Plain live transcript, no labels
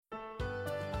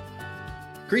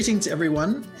Greetings,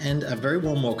 everyone, and a very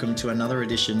warm welcome to another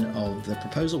edition of the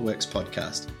Proposal Works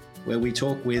podcast, where we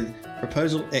talk with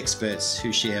proposal experts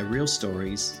who share real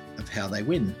stories of how they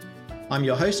win. I'm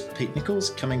your host, Pete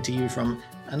Nichols, coming to you from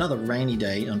another rainy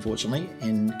day, unfortunately,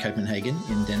 in Copenhagen,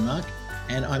 in Denmark,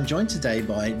 and I'm joined today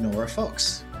by Nora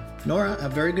Foux. Nora, a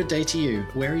very good day to you.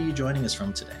 Where are you joining us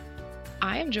from today?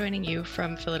 I am joining you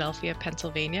from Philadelphia,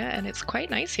 Pennsylvania, and it's quite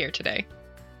nice here today.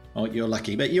 Oh, you're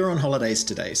lucky, but you're on holidays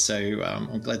today, so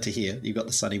I'm glad to hear you got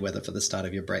the sunny weather for the start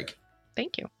of your break.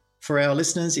 Thank you. For our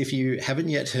listeners, if you haven't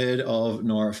yet heard of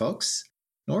Nora Foux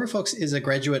is a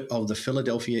graduate of the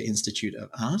Philadelphia Institute of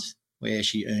Art, where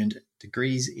she earned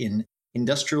degrees in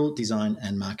industrial design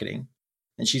and marketing.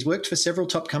 And she's worked for several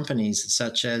top companies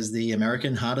such as the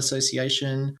American Heart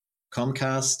Association,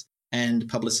 Comcast, and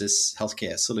Publicis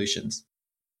Healthcare Solutions.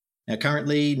 Now,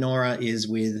 currently, Nora is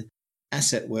with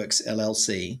AssetWorks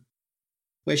LLC,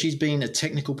 where she's been a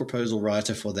technical proposal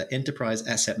writer for the Enterprise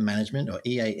Asset Management, or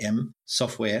EAM,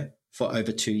 software for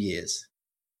over 2 years.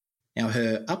 Now,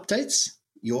 her updates,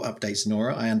 your updates,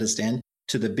 Nora, I understand,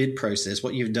 to the bid process,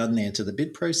 what you've done there to the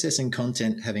bid process and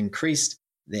content have increased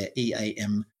their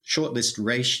EAM shortlist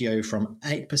ratio from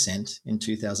 8% in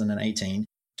 2018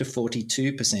 to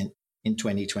 42% in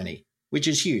 2020, which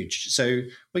is huge. So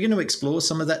we're going to explore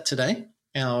some of that today.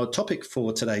 Our topic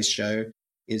for today's show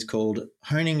is called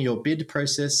Honing Your Bid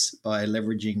Process by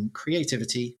Leveraging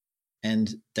Creativity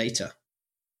and Data.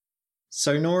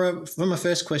 So Nora, for my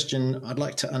first question, I'd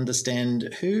like to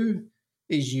understand, who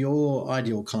is your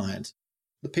ideal client?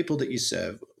 The people that you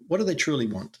serve, what do they truly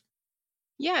want?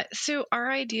 Yeah, so our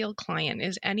ideal client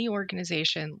is any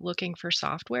organization looking for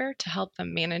software to help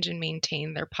them manage and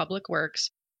maintain their public works,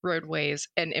 roadways,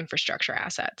 and infrastructure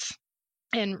assets.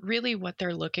 And really what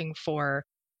they're looking for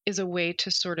is a way to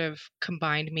sort of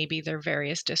combine maybe their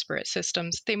various disparate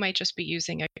systems. They might just be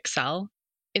using Excel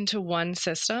into one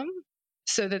system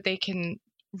so that they can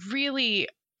really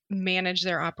manage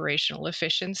their operational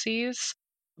efficiencies,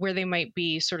 where they might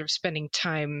be sort of spending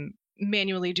time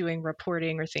manually doing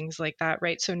reporting or things like that,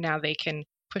 right? So now they can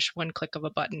push one click of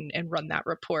a button and run that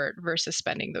report versus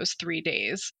spending those 3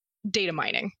 days data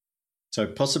mining. So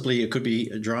possibly it could be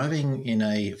driving in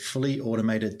a fully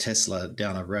automated Tesla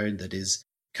down a road that is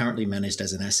currently managed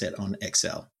as an asset on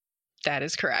Excel. That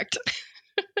is correct.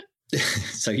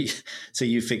 So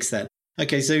you fix that.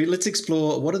 Okay, so let's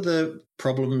explore, what are the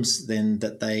problems then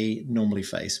that they normally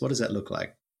face? What does that look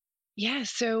like? Yeah,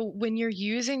 so when you're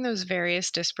using those various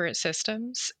disparate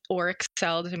systems or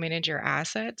Excel to manage your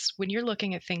assets, when you're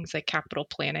looking at things like capital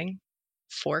planning,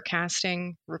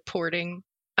 forecasting, reporting,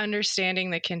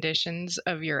 understanding the conditions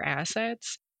of your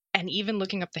assets, and even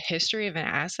looking up the history of an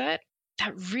asset,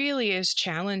 that really is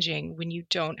challenging when you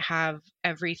don't have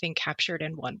everything captured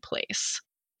in one place.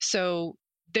 So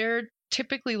they're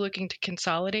typically looking to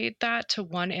consolidate that to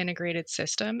one integrated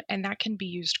system, and that can be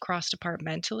used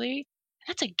cross-departmentally.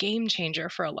 That's a game changer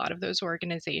for a lot of those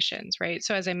organizations, right?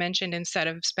 So as I mentioned, instead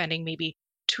of spending maybe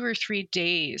 2 or 3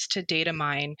 days to data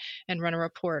mine and run a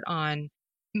report on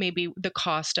maybe the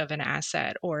cost of an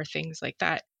asset or things like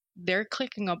that, they're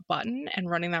clicking a button and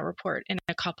running that report in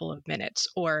a couple of minutes.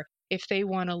 Or if they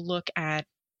want to look at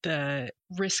the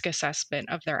risk assessment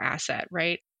of their asset,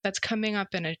 right? That's coming up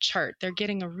in a chart. They're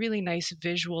getting a really nice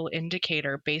visual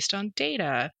indicator based on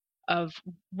data of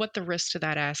what the risk to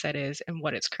that asset is and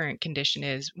what its current condition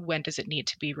is. When does it need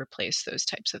to be replaced? Those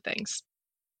types of things.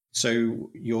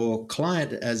 So your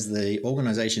client, as the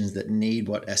organizations that need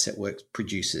what AssetWorks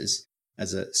produces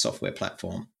as a software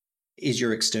platform, is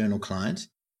your external client.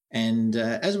 And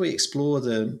as we explore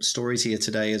the stories here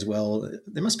today as well,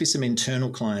 there must be some internal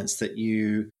clients that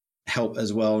you help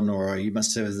as well, Nora. You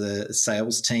must have the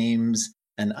sales teams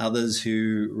and others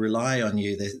who rely on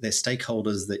you. They're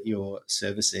stakeholders that you're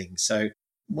servicing. So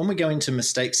when we go into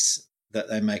mistakes that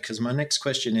they make, because my next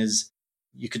question is,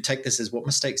 you could take this as, what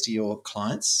mistakes do your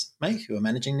clients make who are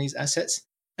managing these assets?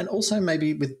 And also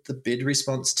maybe with the bid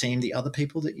response team, the other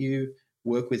people that you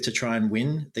work with to try and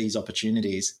win these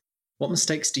opportunities, what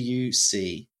mistakes do you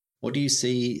see? What do you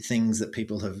see things that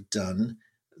people have done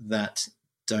that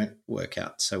don't work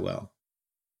out so well?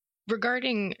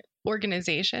 Regarding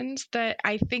organizations, that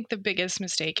I think the biggest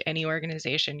mistake any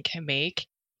organization can make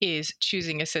is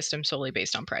choosing a system solely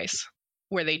based on price,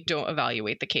 where they don't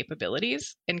evaluate the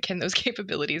capabilities and can those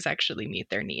capabilities actually meet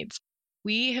their needs.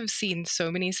 We have seen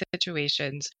so many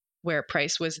situations where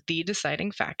price was the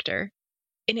deciding factor,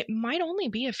 and it might only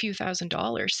be a few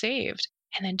 $1,000s saved.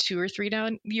 And then 2 or 3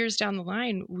 years down the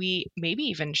line, maybe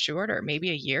even shorter, maybe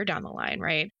a year down the line,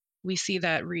 right? We see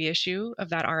that reissue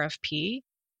of that RFP,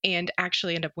 and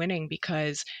actually end up winning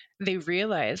because they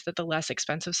realized that the less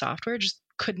expensive software just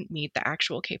couldn't meet the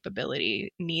actual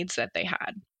capability needs that they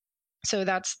had. So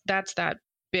that's that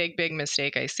big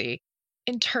mistake I see.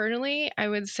 Internally, I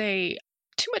would say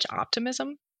too much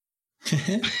optimism.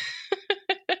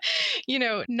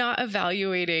 Not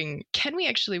evaluating, can we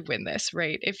actually win this,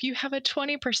 right? If you have a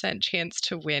 20% chance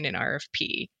to win an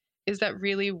RFP, is that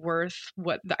really worth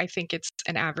I think it's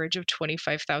an average of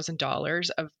 $25,000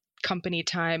 of company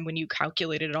time when you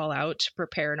calculate it all out to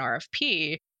prepare an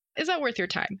RFP? Is that worth your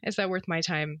time? Is that worth my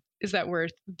time? Is that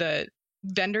worth the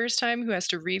vendor's time who has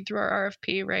to read through our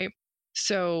RFP, right?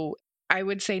 So I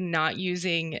would say not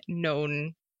using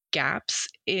known gaps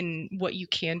in what you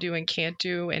can do and can't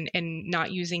do, and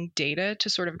not using data to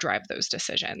sort of drive those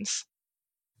decisions.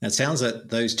 Now, it sounds that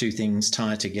those two things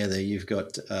tie together. You've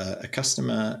got a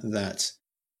customer that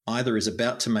either is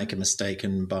about to make a mistake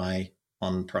and buy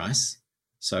on price.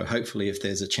 So hopefully if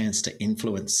there's a chance to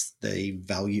influence the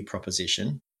value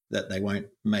proposition, that they won't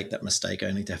make that mistake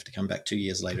only to have to come back 2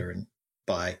 years later and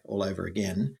buy all over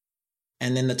again.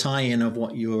 And then the tie-in of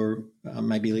what your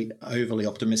maybe overly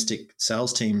optimistic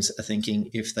sales teams are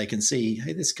thinking, if they can see,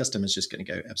 hey, this customer's just going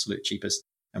to go absolute cheapest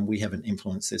and we haven't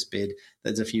influenced this bid,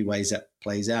 there's a few ways that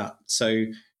plays out. So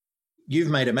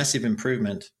you've made a massive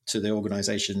improvement to the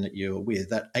organization that you're with,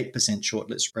 that 8%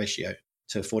 shortlist ratio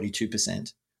to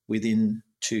 42% within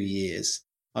 2 years.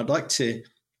 I'd like to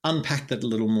unpack that a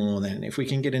little more then. If we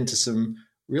can get into some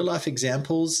real life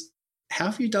examples, how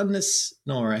have you done this,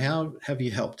 Nora? How have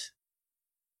you helped?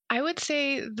 I would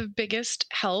say the biggest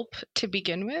help to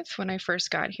begin with when I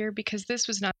first got here, because this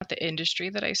was not the industry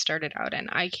that I started out in.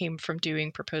 I came from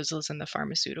doing proposals in the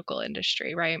pharmaceutical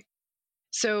industry, right?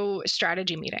 So,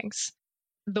 strategy meetings.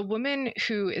 The woman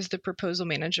who is the proposal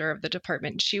manager of the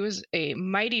department, she was a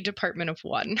mighty department of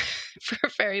one for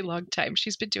a very long time.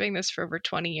 She's been doing this for over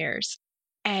 20 years.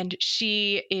 And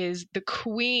she is the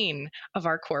queen of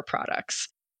our core products.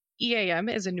 EAM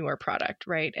is a newer product,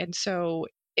 right? And so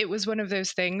it was one of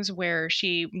those things where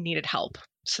she needed help.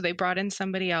 So they brought in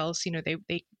somebody else,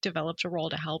 they developed a role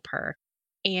to help her.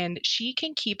 And she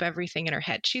can keep everything in her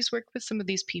head. She's worked with some of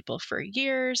these people for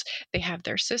years. They have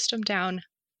their system down.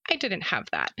 I didn't have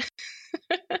that.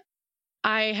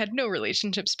 I had no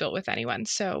relationships built with anyone.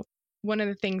 So one of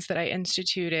the things that I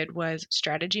instituted was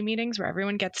strategy meetings where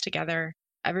everyone gets together,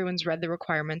 everyone's read the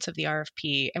requirements of the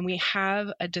RFP, and we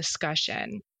have a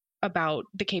discussion about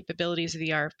the capabilities of the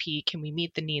RFP. Can we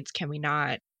meet the needs? Can we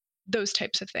not? Those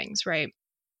types of things, right?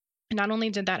 Not only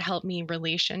did that help me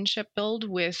relationship build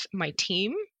with my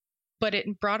team, but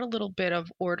it brought a little bit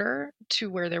of order to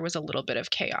where there was a little bit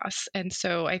of chaos. And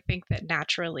so I think that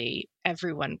naturally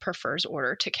everyone prefers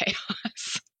order to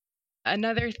chaos.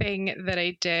 Another thing that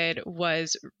I did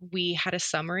was we had a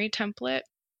summary template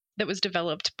that was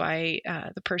developed by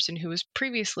the person who was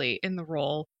previously in the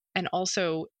role and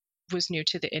also was new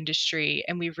to the industry.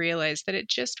 And we realized that it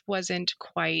just wasn't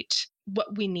quite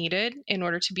what we needed in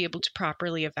order to be able to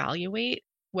properly evaluate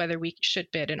whether we should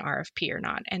bid an RFP or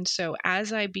not. And so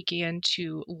as I began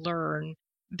to learn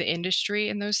the industry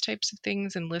and those types of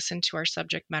things and listen to our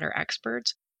subject matter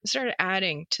experts, I started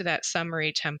adding to that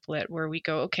summary template where we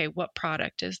go, okay, what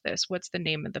product is this? What's the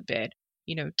name of the bid?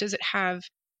 Does it have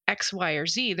X, Y, or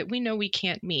Z that we know we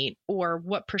can't meet? Or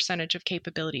what percentage of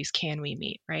capabilities can we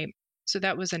meet, right? So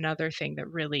that was another thing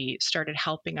that really started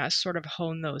helping us sort of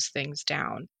hone those things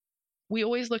down. We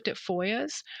always looked at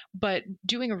FOIAs, but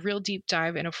doing a real deep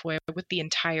dive in a FOIA with the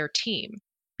entire team,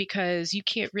 because you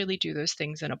can't really do those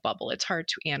things in a bubble. It's hard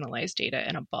to analyze data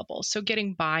in a bubble. So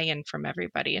getting buy-in from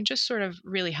everybody and just sort of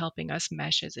really helping us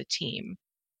mesh as a team.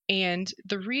 And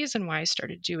the reason why I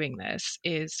started doing this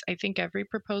is I think every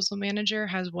proposal manager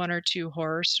has one or two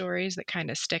horror stories that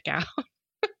kind of stick out.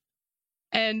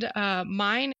 And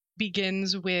mine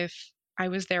begins with I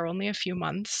was there only a few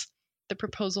months. The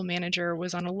proposal manager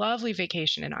was on a lovely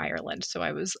vacation in Ireland, so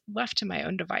I was left to my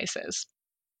own devices.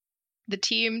 The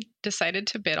team decided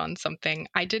to bid on something.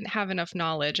 I didn't have enough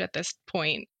knowledge at this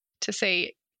point to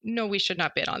say, no, we should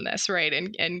not bid on this, right?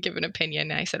 And give an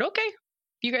opinion. And I said, okay,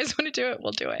 you guys want to do it,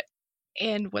 we'll do it.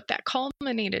 And what that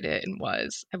culminated in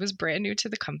was I was brand new to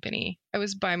the company. I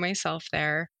was by myself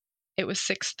there. It was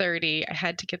 6:30. I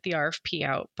had to get the RFP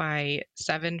out by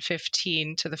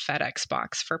 7:15 to the FedEx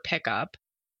box for pickup.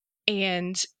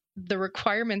 And the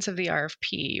requirements of the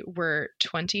RFP were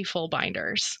 20 full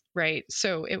binders, right?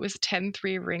 So it was 10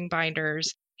 3-ring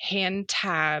binders, hand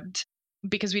tabbed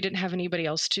because we didn't have anybody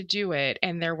else to do it.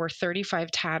 And there were 35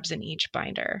 tabs in each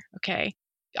binder. Okay.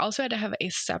 I also had to have a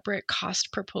separate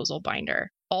cost proposal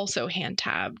binder, also hand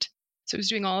tabbed. So I was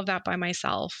doing all of that by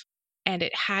myself. and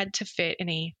it had to fit in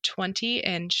a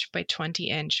 20-inch by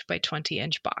 20-inch by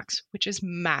 20-inch box, which is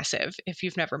massive if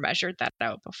you've never measured that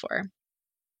out before.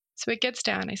 So it gets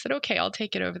down. I said, okay, I'll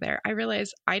take it over there. I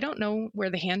realize I don't know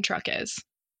where the hand truck is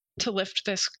to lift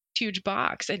this huge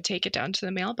box and take it down to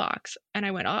the mailbox. And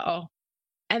I went, uh-oh.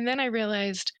 And then I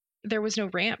realized there was no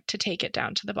ramp to take it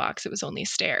down to the box. It was only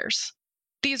stairs.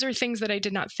 These are things that I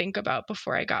did not think about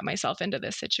before I got myself into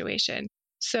this situation.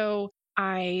 So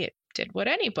I did what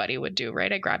anybody would do,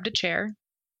 right? I grabbed a chair.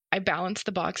 I balanced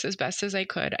the box as best as I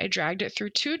could. I dragged it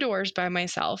through 2 doors by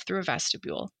myself, through a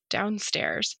vestibule,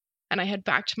 downstairs, and I had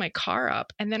backed my car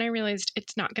up. And then I realized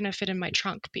it's not going to fit in my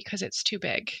trunk because it's too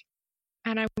big.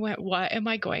 And I went, what am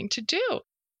I going to do?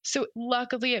 So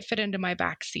luckily it fit into my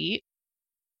back seat.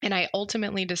 And I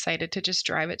ultimately decided to just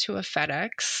drive it to a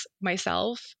FedEx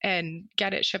myself and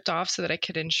get it shipped off so that I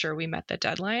could ensure we met the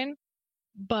deadline.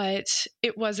 But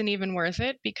it wasn't even worth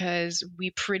it because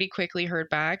we pretty quickly heard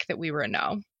back that we were a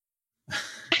no.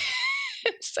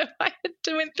 So I had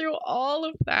to went through all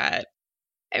of that.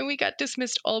 And we got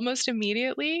dismissed almost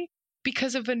immediately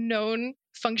because of a known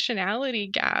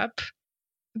functionality gap.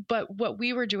 But what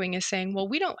we were doing is saying, well,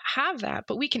 we don't have that,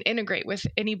 but we can integrate with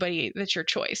anybody that's your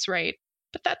choice, right?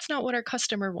 But that's not what our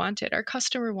customer wanted. Our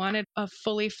customer wanted a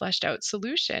fully fleshed out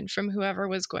solution from whoever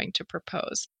was going to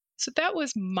propose. So that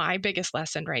was my biggest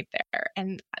lesson right there.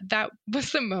 And that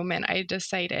was the moment I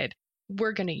decided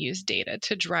we're going to use data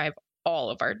to drive all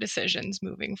of our decisions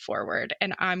moving forward.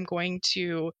 And I'm going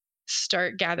to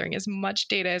start gathering as much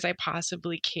data as I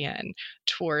possibly can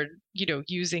toward,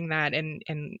 using that. And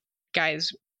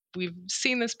guys, we've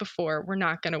seen this before. We're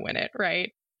not going to win it,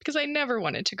 right? Because I never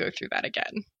wanted to go through that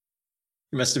again.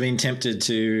 You must have been tempted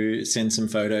to send some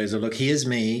photos of, look, here's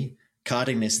me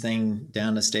carting this thing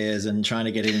down the stairs and trying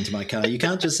to get it into my car. You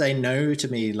can't just say no to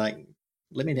me, like,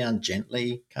 let me down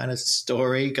gently kind of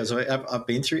story, because I've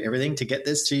been through everything to get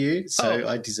this to you. So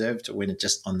I deserve to win it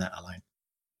just on that alone.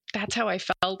 That's how I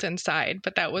felt inside,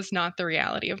 but that was not the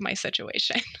reality of my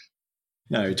situation.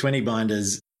 No, 20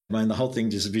 binders, I mean, the whole thing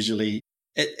just visually,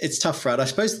 it's tough, right? I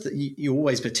suppose that you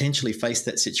always potentially face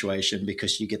that situation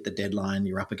because you get the deadline,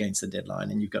 you're up against the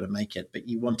deadline and you've got to make it. But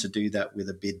you want to do that with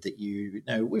a bid that you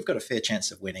know we've got a fair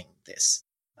chance of winning this.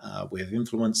 We've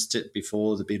influenced it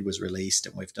before the bid was released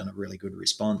and we've done a really good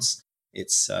response.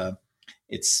 It's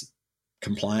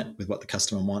compliant with what the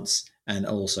customer wants and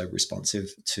also responsive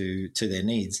to their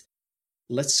needs.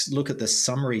 Let's look at the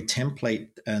summary template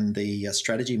and the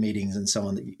strategy meetings and so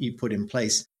on that you put in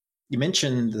place. You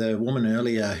mentioned the woman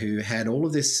earlier who had all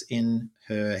of this in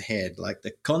her head, like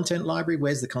the content library.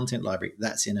 Where's the content library?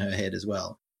 That's in her head as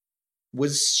well.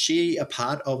 Was she a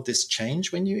part of this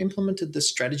change when you implemented the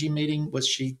strategy meeting? Was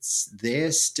she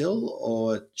there still,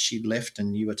 or she left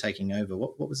and you were taking over?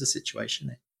 What was the situation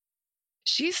there?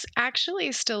 She's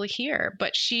actually still here,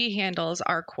 but she handles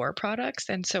our core products,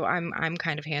 and so I'm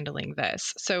kind of handling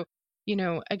this. So,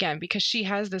 again, because she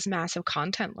has this massive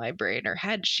content library in her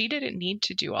head, she didn't need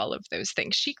to do all of those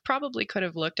things. She probably could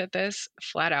have looked at this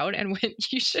flat out and went,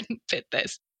 "You shouldn't fit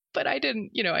this." But I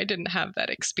didn't, I didn't have that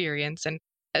experience. And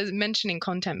as mentioning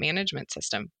content management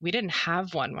system, we didn't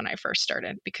have one when I first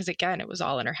started because again, it was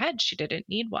all in her head. She didn't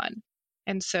need one.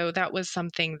 And so that was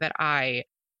something that I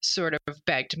sort of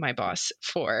begged my boss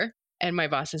for. And my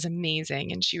boss is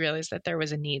amazing. And she realized that there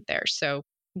was a need there. So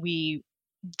we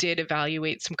did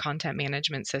evaluate some content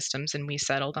management systems and we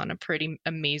settled on a pretty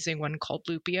amazing one called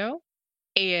Lupio.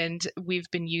 And we've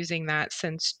been using that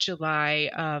since July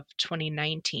of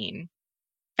 2019.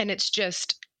 And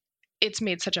it's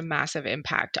made such a massive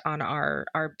impact on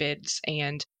our bids,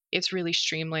 and it's really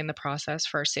streamlined the process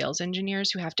for our sales engineers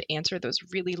who have to answer those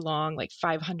really long, like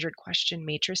 500 question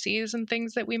matrices and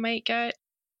things that we might get.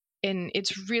 And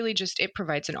it's really it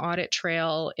provides an audit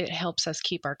trail. It helps us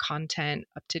keep our content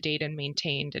up to date and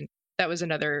maintained. And that was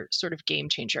another sort of game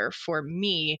changer for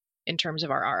me in terms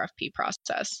of our RFP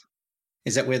process.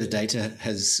 Is that where the data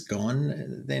has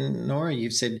gone then, Nora?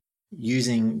 You've said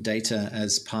using data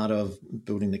as part of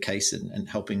building the case and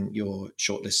helping your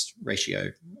shortlist ratio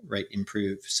rate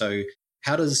improve. So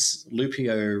how does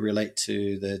Lupio relate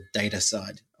to the data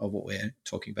side of what we're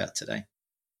talking about today?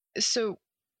 So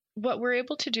what we're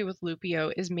able to do with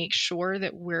Lupio is make sure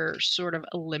that we're sort of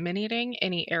eliminating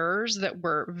any errors that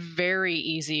were very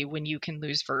easy when you can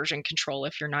lose version control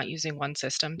if you're not using one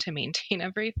system to maintain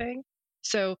everything.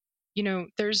 So,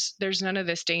 there's none of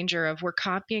this danger of we're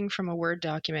copying from a Word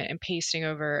document and pasting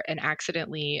over and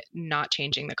accidentally not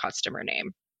changing the customer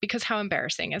name. Because how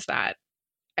embarrassing is that?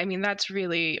 I mean, that's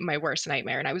really my worst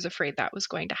nightmare. And I was afraid that was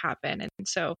going to happen. And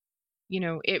so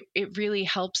it really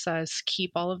helps us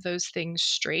keep all of those things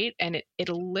straight, and it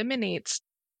eliminates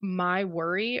my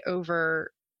worry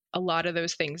over a lot of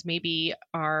those things, maybe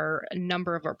our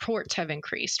number of reports have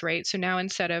increased, right? So now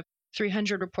instead of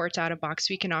 300 reports out of box,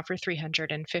 we can offer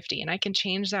 350. And I can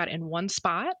change that in one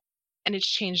spot and it's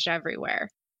changed everywhere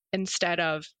instead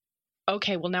of,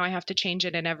 okay, well now I have to change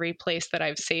it in every place that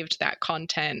I've saved that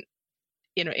content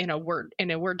in a Word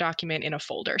document in a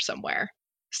folder somewhere.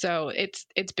 So it's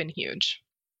been huge.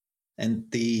 And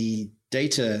the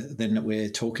data then that we're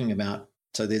talking about,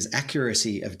 so there's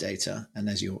accuracy of data, and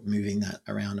as you're moving that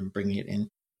around and bringing it in.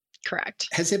 Correct.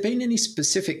 Has there been any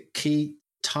specific key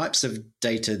types of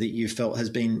data that you felt has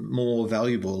been more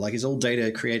valuable? Like, is all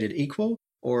data created equal,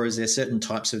 or is there certain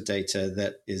types of data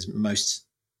that is most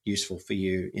useful for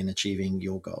you in achieving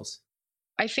your goals?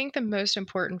 I think the most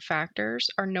important factors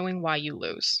are knowing why you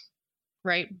lose,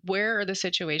 right? Where are the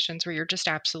situations where you're just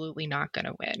absolutely not going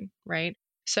to win, right?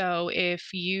 So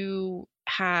if you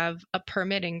have a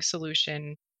permitting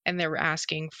solution and they're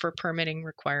asking for permitting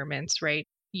requirements, right?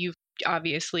 You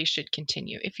obviously should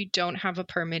continue. If you don't have a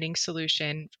permitting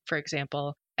solution, for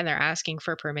example, and they're asking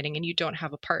for permitting and you don't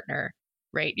have a partner,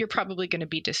 right? You're probably going to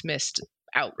be dismissed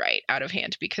outright out of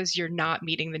hand because you're not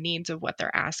meeting the needs of what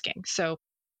they're asking. So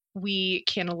we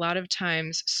can a lot of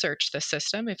times search the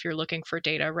system if you're looking for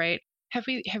data, right? Have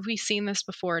we seen this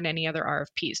before in any other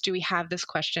RFPs? Do we have this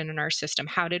question in our system?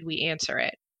 How did we answer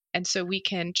it? And so we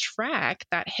can track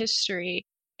that history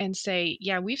and say,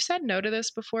 yeah, we've said no to this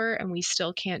before and we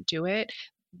still can't do it.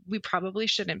 We probably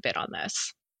shouldn't bid on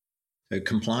this. So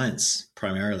compliance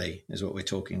primarily is what we're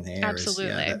talking there. Is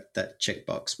Absolutely. that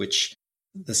checkbox, which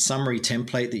the summary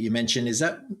template that you mentioned, is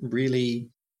that really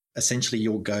essentially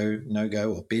your go, no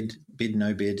go, or bid,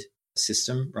 no bid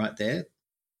system right there?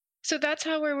 So that's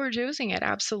how we were using it.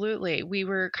 Absolutely. We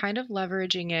were kind of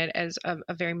leveraging it as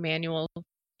a very manual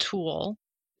tool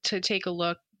to take a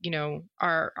look,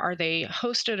 are they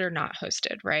hosted or not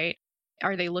hosted, right?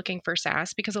 Are they looking for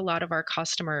SaaS? Because a lot of our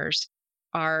customers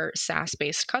are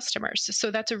SaaS-based customers. So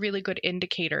that's a really good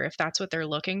indicator. If that's what they're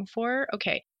looking for,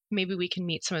 okay, maybe we can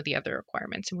meet some of the other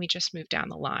requirements and we just move down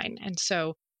the line. And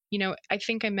so I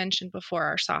think I mentioned before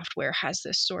our software has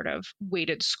this sort of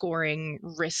weighted scoring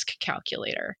risk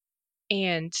calculator.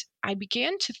 And I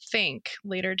began to think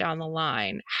later down the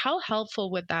line, how helpful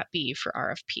would that be for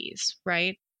RFPs,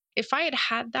 right? If I had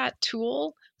had that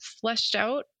tool fleshed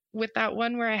out with that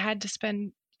one where I had to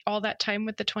spend all that time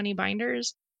with the 20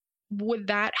 binders, would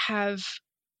that have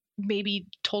maybe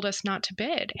told us not to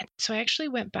bid? And so I actually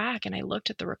went back and I looked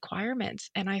at the requirements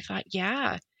and I thought,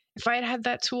 yeah, if I had had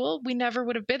that tool, we never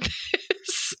would have bid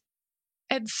this.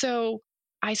 And so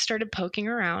I started poking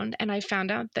around and I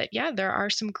found out that, yeah, there are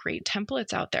some great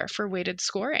templates out there for weighted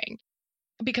scoring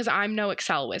because I'm no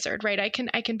Excel wizard, right? I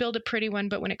can build a pretty one,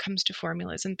 but when it comes to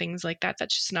formulas and things like that,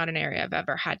 that's just not an area I've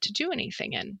ever had to do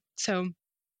anything in. So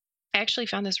I actually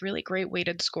found this really great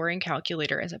weighted scoring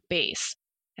calculator as a base.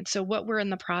 And so what we're in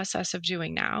the process of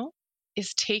doing now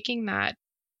is taking that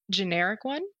generic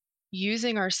one,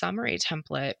 using our summary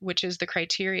template, which is the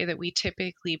criteria that we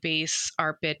typically base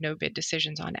our bid, no bid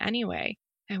decisions on anyway.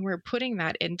 And we're putting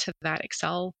that into that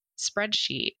Excel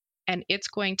spreadsheet. And it's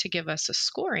going to give us a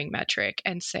scoring metric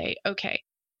and say, okay,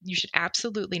 you should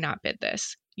absolutely not bid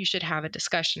this. You should have a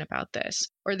discussion about this.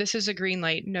 Or this is a green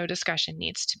light, no discussion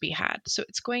needs to be had. So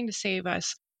it's going to save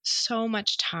us so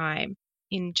much time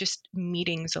in just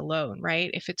meetings alone,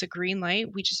 right? If it's a green light,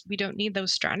 we don't need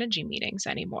those strategy meetings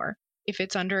anymore. If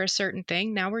it's under a certain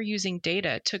thing, now we're using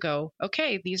data to go,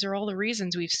 okay, these are all the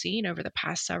reasons we've seen over the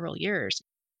past several years.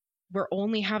 We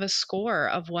only have a score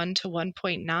of 1 to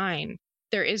 1.9.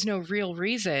 There is no real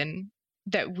reason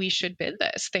that we should bid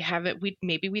this. They have it,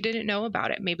 maybe we didn't know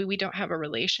about it. Maybe we don't have a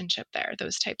relationship there,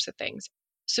 those types of things.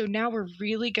 So now we're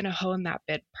really going to hone that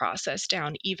bid process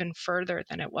down even further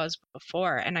than it was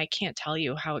before. And I can't tell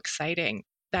you how exciting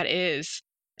that is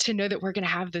to know that we're going to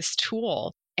have this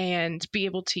tool and be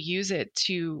able to use it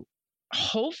to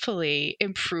hopefully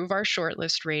improve our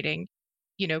shortlist rating,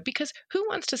 because who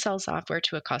wants to sell software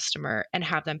to a customer and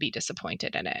have them be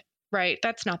disappointed in it, right?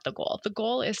 That's not the goal. The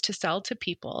goal is to sell to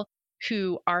people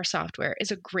who our software is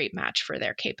a great match for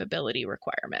their capability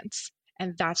requirements.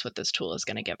 And that's what this tool is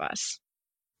going to give us.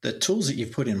 The tools that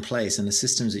you've put in place and the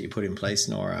systems that you put in place,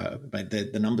 Nora,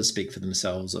 the numbers speak for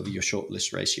themselves of your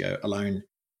shortlist ratio alone.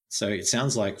 So it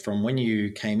sounds like from when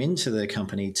you came into the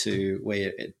company to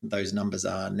where those numbers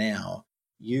are now,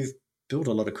 you've built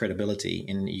a lot of credibility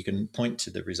and you can point to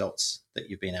the results that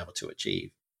you've been able to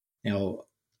achieve. Now,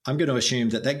 I'm going to assume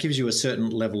that gives you a certain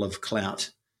level of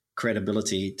clout,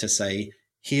 credibility to say,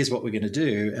 here's what we're going to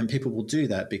do. And people will do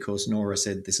that because Nora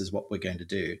said this is what we're going to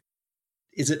do.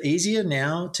 Is it easier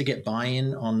now to get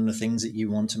buy-in on the things that you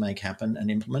want to make happen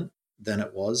and implement than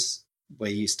it was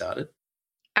where you started?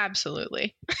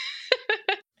 Absolutely.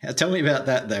 Tell me about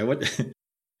that, though.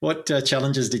 What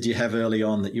challenges did you have early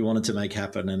on that you wanted to make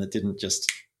happen and it didn't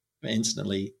just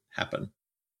instantly happen?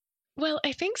 Well,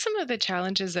 I think some of the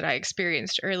challenges that I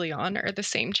experienced early on are the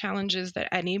same challenges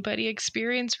that anybody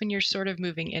experience when you're sort of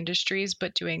moving industries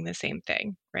but doing the same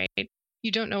thing, right?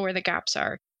 You don't know where the gaps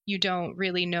are. You don't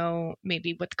really know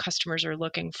maybe what the customers are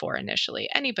looking for initially.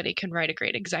 Anybody can write a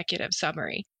great executive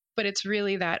summary, but it's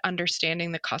really that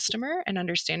understanding the customer and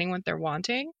understanding what they're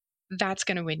wanting that's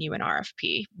going to win you an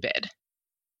RFP bid.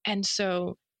 And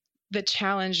so the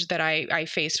challenge that I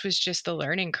faced was just the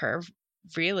learning curve,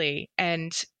 really.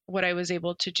 And what I was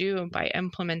able to do by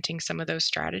implementing some of those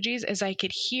strategies is I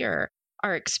could hear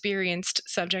our experienced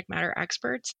subject matter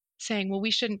experts saying, well,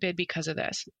 we shouldn't bid because of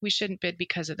this. We shouldn't bid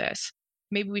because of this.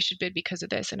 Maybe we should bid because of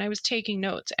this. And I was taking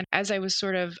notes. And as I was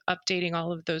sort of updating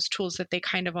all of those tools that they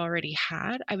kind of already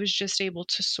had, I was just able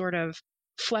to sort of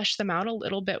flesh them out a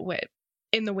little bit with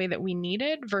in the way that we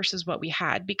needed versus what we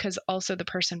had, because also the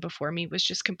person before me was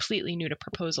just completely new to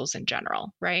proposals in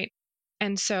general, right?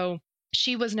 And so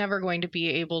she was never going to be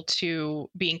able to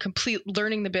be in complete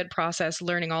learning the bid process,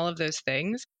 learning all of those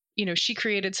things. She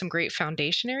created some great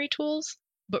foundationary tools,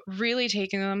 but really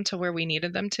taking them to where we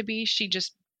needed them to be, she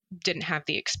just didn't have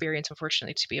the experience,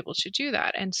 unfortunately, to be able to do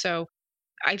that. And so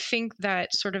I think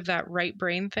that sort of that right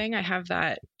brain thing, I have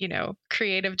that,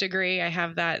 creative degree, I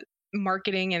have that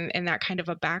marketing and that kind of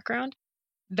a background.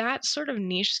 That sort of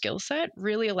niche skill set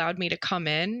really allowed me to come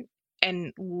in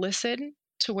and listen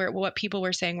to what people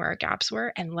were saying, where our gaps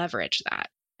were, and leverage that.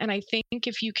 And I think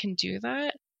if you can do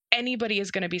that, anybody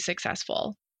is going to be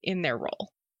successful in their role.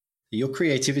 Your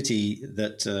creativity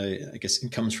that I guess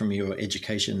comes from your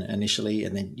education initially,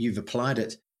 and then you've applied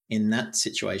it in that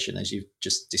situation as you've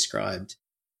just described.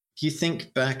 Do you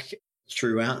think back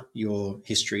throughout your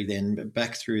history, then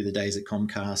back through the days at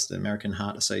Comcast, the American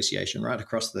Heart Association, right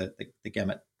across the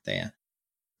gamut there,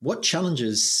 what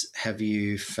challenges have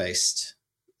you faced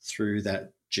through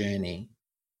that journey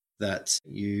that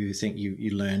you think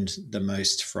you learned the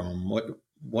most from?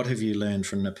 What have you learned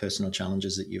from the personal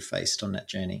challenges that you faced on that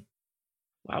journey?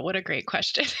 Wow, what a great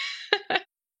question.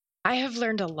 I have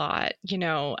learned a lot.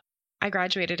 I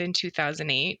graduated in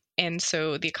 2008, and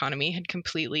so the economy had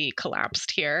completely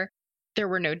collapsed here. There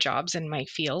were no jobs in my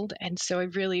field. And so I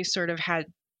really sort of had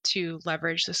to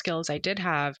leverage the skills I did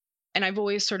have. And I've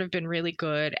always sort of been really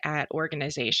good at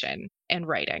organization and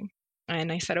writing.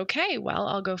 And I said, okay, well,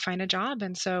 I'll go find a job.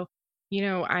 And so,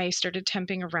 I started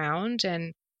temping around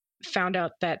and found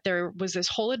out that there was this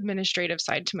whole administrative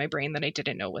side to my brain that I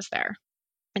didn't know was there.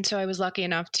 And so I was lucky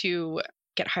enough to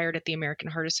get hired at the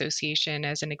American Heart Association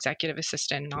as an executive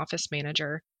assistant and office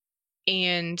manager.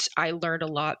 And I learned a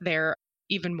lot there,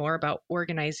 even more about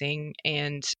organizing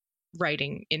and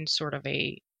writing in sort of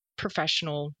a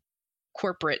professional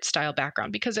corporate style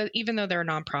background. Because even though they're a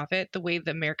nonprofit, the way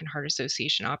the American Heart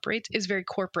Association operates is very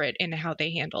corporate in how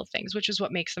they handle things, which is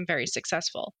what makes them very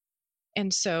successful.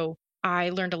 And so I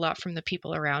learned a lot from the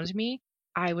people around me.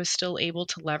 I was still able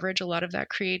to leverage a lot of that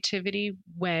creativity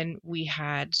when we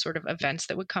had sort of events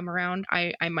that would come around.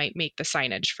 I might make the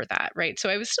signage for that, right? So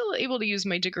I was still able to use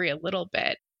my degree a little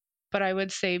bit, but I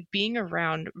would say being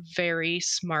around very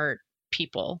smart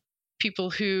people,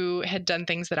 people who had done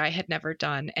things that I had never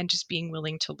done, and just being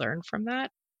willing to learn from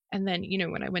that. And then,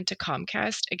 when I went to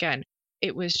Comcast, again,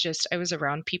 it was just, I was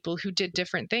around people who did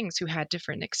different things, who had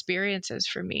different experiences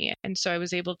from me. And so I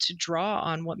was able to draw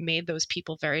on what made those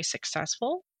people very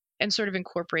successful and sort of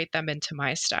incorporate them into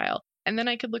my style. And then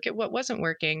I could look at what wasn't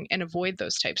working and avoid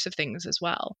those types of things as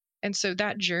well. And so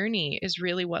that journey is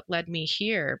really what led me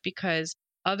here, because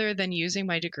other than using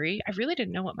my degree, I really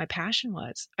didn't know what my passion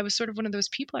was. I was sort of one of those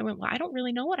people, I went, well, I don't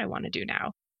really know what I want to do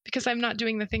now because I'm not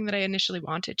doing the thing that I initially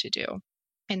wanted to do.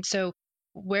 And so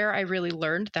where I really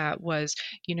learned that was,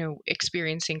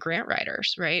 experiencing grant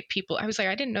writers, right? People, I was like,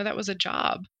 I didn't know that was a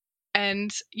job. And,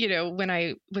 when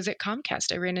I was at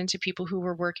Comcast, I ran into people who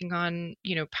were working on,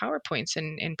 PowerPoints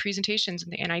and presentations,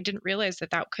 and I didn't realize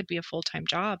that that could be a full-time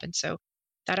job. And so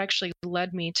that actually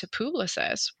led me to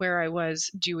Publicis, where I was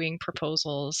doing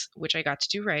proposals, which I got to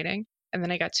do writing. And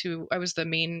then I was the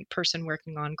main person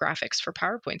working on graphics for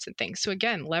PowerPoints and things. So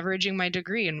again, leveraging my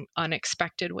degree in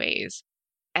unexpected ways.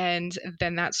 And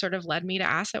then that sort of led me to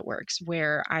AssetWorks,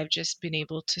 where I've just been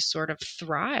able to sort of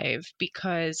thrive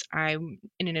because I'm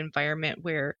in an environment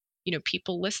where,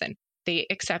 people listen, they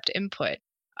accept input.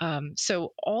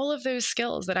 So all of those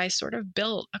skills that I sort of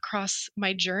built across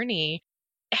my journey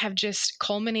have just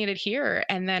culminated here.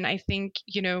 And then I think,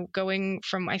 going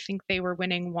from, I think they were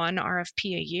winning one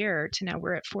RFP a year to now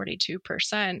we're at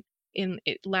 42% in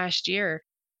it last year.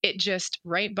 It just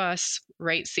right bus,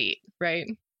 right seat, right?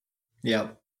 Yeah.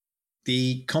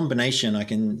 The combination I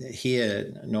can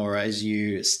hear, Nora, as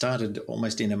you started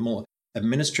almost in a more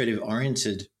administrative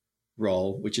oriented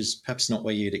role, which is perhaps not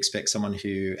where you'd expect someone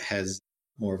who has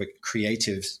more of a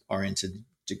creative oriented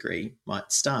degree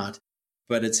might start.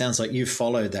 But it sounds like you've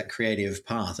followed that creative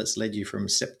path. It's led you from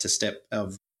step to step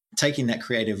of taking that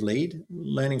creative lead,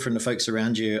 learning from the folks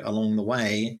around you along the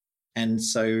way. And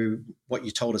so, what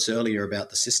you told us earlier about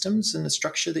the systems and the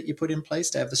structure that you put in place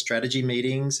to have the strategy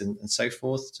meetings and so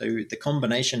forth. So, the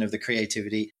combination of the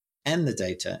creativity and the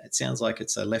data, it sounds like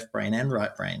it's a left brain and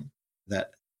right brain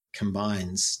that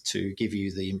combines to give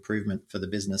you the improvement for the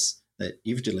business that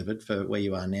you've delivered for where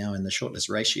you are now in the shortlist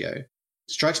ratio. It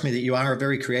strikes me that you are a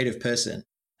very creative person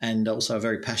and also a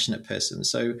very passionate person.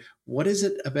 So, what is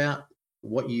it about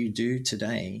what you do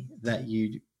today that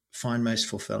you find most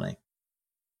fulfilling?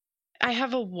 I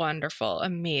have a wonderful,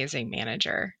 amazing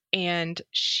manager, and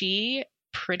she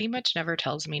pretty much never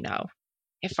tells me no.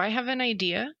 If I have an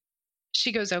idea,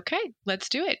 she goes, okay, let's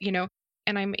do it.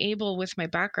 And I'm able with my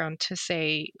background to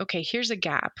say, okay, here's a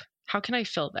gap. How can I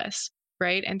fill this?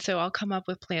 Right. And so I'll come up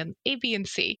with plan A, B, and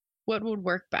C. What would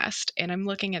work best? And I'm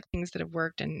looking at things that have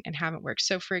worked and haven't worked.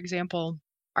 So, for example,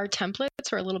 our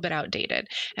templates were a little bit outdated,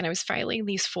 and I was filing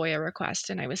these FOIA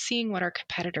requests and I was seeing what our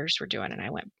competitors were doing. And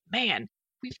I went, man,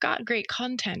 we've got great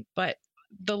content, but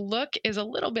the look is a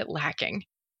little bit lacking.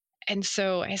 And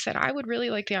so I said, I would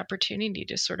really like the opportunity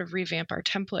to sort of revamp our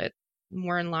template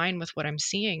more in line with what I'm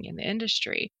seeing in the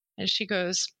industry. And she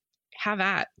goes, have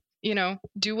at,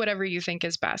 do whatever you think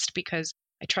is best because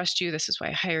I trust you. This is why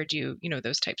I hired you,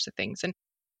 those types of things. And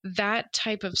that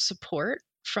type of support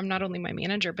from not only my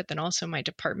manager, but then also my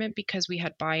department, because we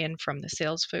had buy in from the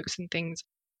sales folks and things,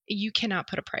 you cannot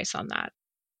put a price on that.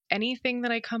 Anything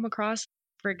that I come across,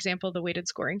 for example, the weighted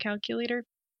scoring calculator,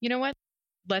 you know what?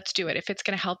 Let's do it. If it's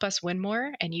going to help us win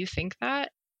more and you think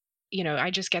that, I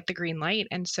just get the green light.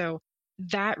 And so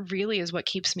that really is what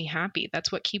keeps me happy.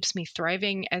 That's what keeps me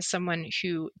thriving as someone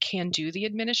who can do the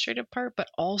administrative part, but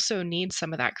also needs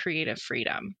some of that creative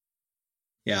freedom.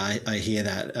 Yeah, I hear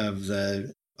that of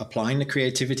the applying the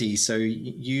creativity. So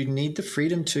you need the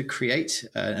freedom to create.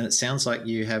 And it sounds like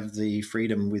you have the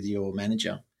freedom with your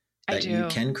manager I that you do.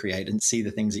 can create and see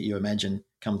the things that you imagine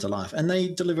come to life. And they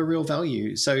deliver real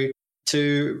value. So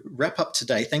to wrap up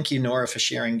today, thank you, Nora, for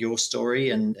sharing your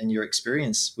story and your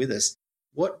experience with us.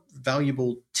 What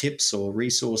valuable tips or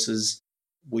resources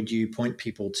would you point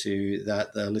people to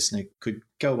that the listener could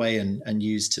go away and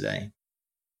use today?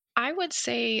 I would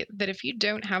say that if you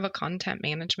don't have a content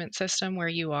management system where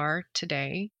you are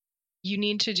today, you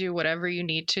need to do whatever you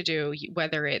need to do,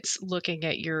 whether it's looking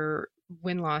at your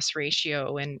win loss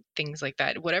ratio and things like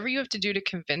that. Whatever you have to do to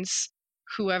convince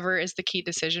whoever is the key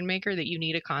decision maker that you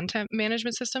need a content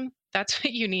management system, that's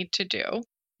what you need to do.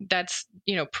 That's,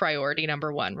 priority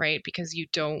number one, right? Because you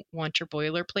don't want your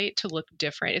boilerplate to look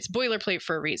different. It's boilerplate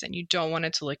for a reason. You don't want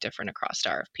it to look different across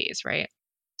RFPs, right?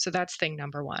 So that's thing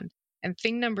number one. And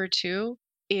thing number two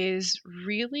is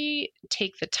really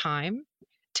take the time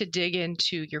to dig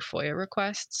into your FOIA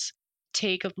requests.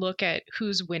 Take a look at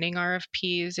who's winning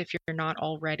RFPs if you're not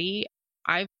already.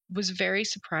 I was very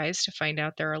surprised to find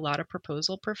out there are a lot of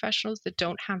proposal professionals that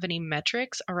don't have any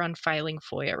metrics around filing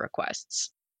FOIA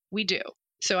requests. We do.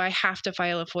 So I have to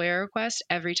file a FOIA request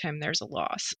every time there's a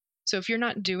loss. So if you're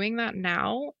not doing that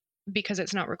now because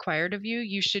it's not required of you,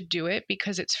 you should do it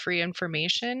because it's free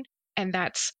information, and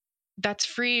that's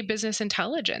free business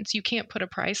intelligence. You can't put a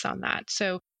price on that.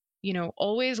 So,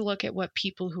 always look at what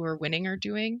people who are winning are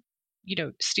doing.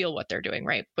 Steal what they're doing,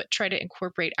 right? But try to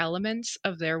incorporate elements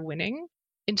of their winning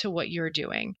into what you're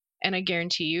doing. And I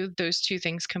guarantee you, those two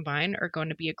things combined are going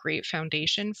to be a great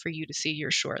foundation for you to see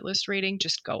your shortlist rating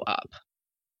just go up.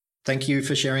 Thank you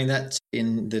for sharing that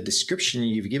in the description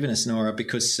you've given us, Nora,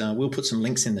 because we'll put some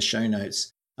links in the show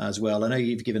notes as well. I know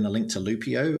you've given a link to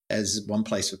Lupio as one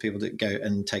place for people to go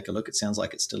and take a look. It sounds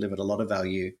like it's delivered a lot of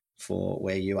value for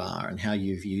where you are and how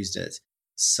you've used it.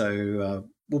 So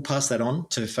we'll pass that on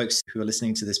to folks who are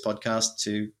listening to this podcast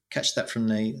to catch that from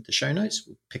the show notes.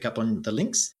 We'll pick up on the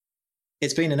links.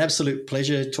 It's been an absolute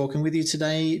pleasure talking with you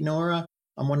today, Nora.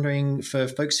 I'm wondering, for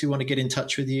folks who want to get in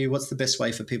touch with you, what's the best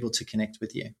way for people to connect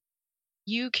with you?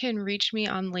 You can reach me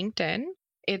on LinkedIn.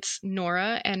 It's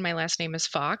Nora, and my last name is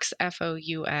Fox, Foux.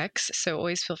 So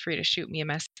always feel free to shoot me a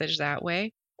message that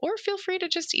way. Or feel free to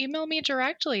just email me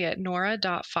directly at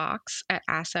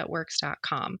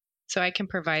nora.fox@assetworks.com. So I can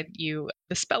provide you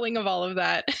the spelling of all of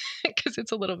that because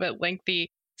it's a little bit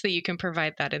lengthy. So you can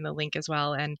provide that in the link as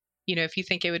well. And, if you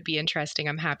think it would be interesting,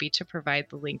 I'm happy to provide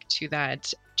the link to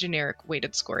that generic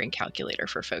weighted scoring calculator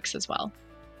for folks as well.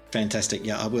 Fantastic.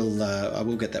 Yeah, I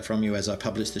will get that from you as I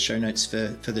publish the show notes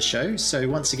for the show. So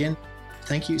once again,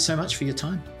 thank you so much for your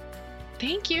time.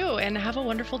 Thank you, and have a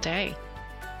wonderful day.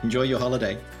 Enjoy your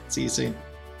holiday. See you soon.